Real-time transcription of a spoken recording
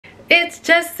It's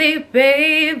Jessie,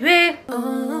 baby.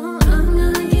 Oh, I'm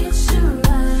gonna get you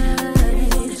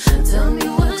right. Tell me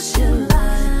what you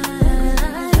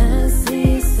like.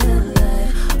 Jessie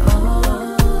Simmons.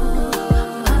 Oh,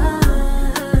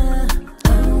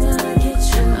 I'm gonna get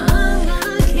you right.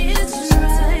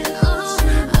 Oh,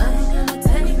 I'm gonna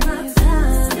take my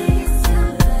time.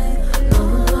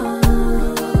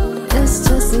 Oh, it's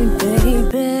Jessie,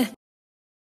 baby.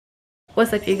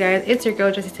 What's up, you guys? It's your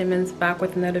girl Jessie Simmons back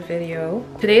with another video.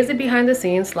 Today is the behind the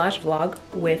scenes / vlog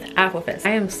with Afro.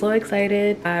 I am so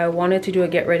excited. I wanted to do a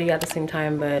get ready at the same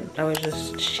time, but I was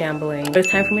just shambling. But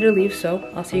it's time for me to leave, so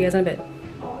I'll see you guys in a bit.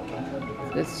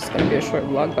 This is just gonna be a short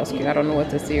vlog because I don't know what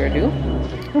to say or do.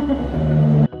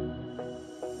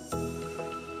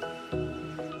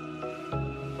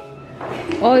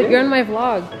 Oh, you're in my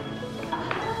vlog.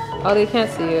 Oh, they can't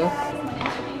see you.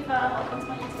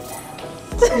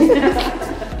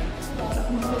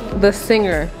 The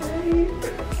singer.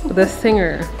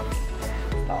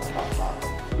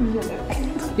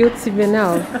 You'll see me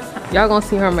now. Y'all gonna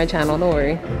see her on my channel, don't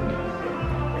worry.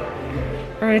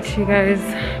 Alright, you guys,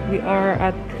 we are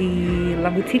at the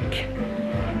La Boutique.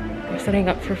 We're setting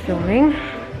up for filming.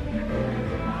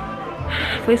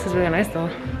 The place is really nice though.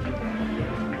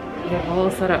 They're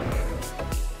all set up.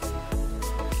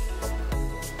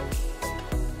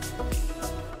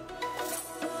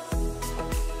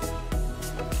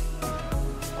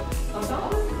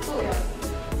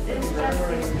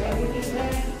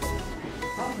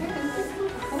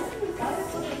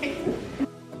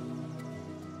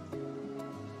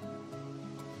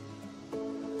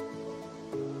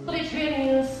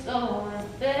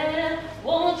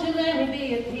 Won't you let me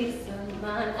be a piece of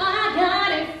mine? I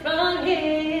got it from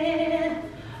here.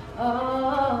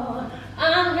 Oh,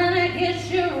 I'm gonna get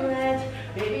you right.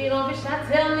 Baby, don't be shy,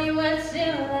 tell me what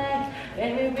you like.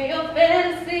 Let me be your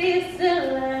fantasy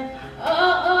tonight.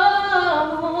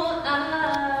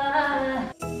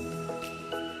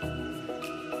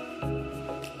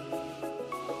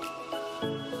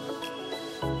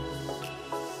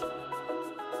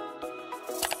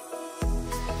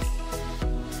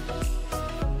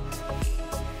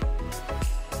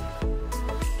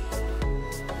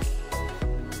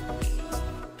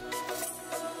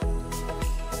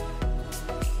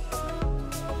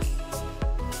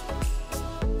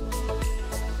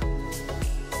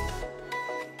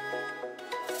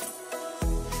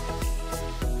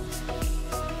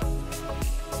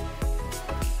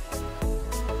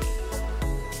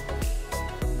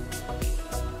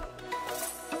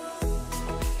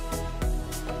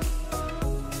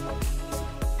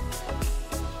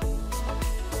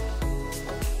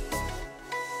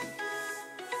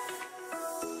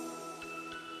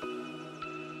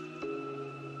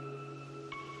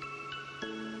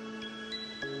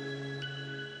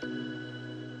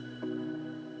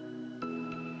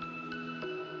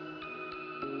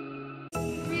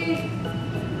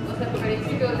 What's up, everybody? It's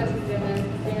your girl Jessie Simmons,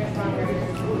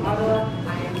 singer-songwriter, model. I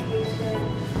am Haitian.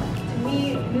 To me,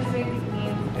 music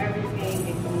means everything.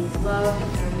 It means love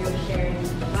and real sharing.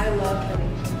 My love for the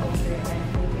Haitian culture and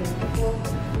Haitian people.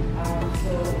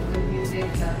 So with music,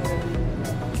 that's what I do.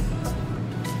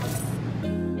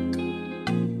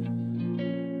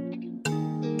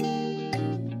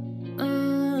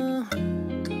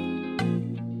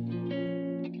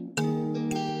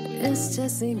 It's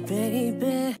Jessie,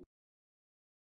 baby.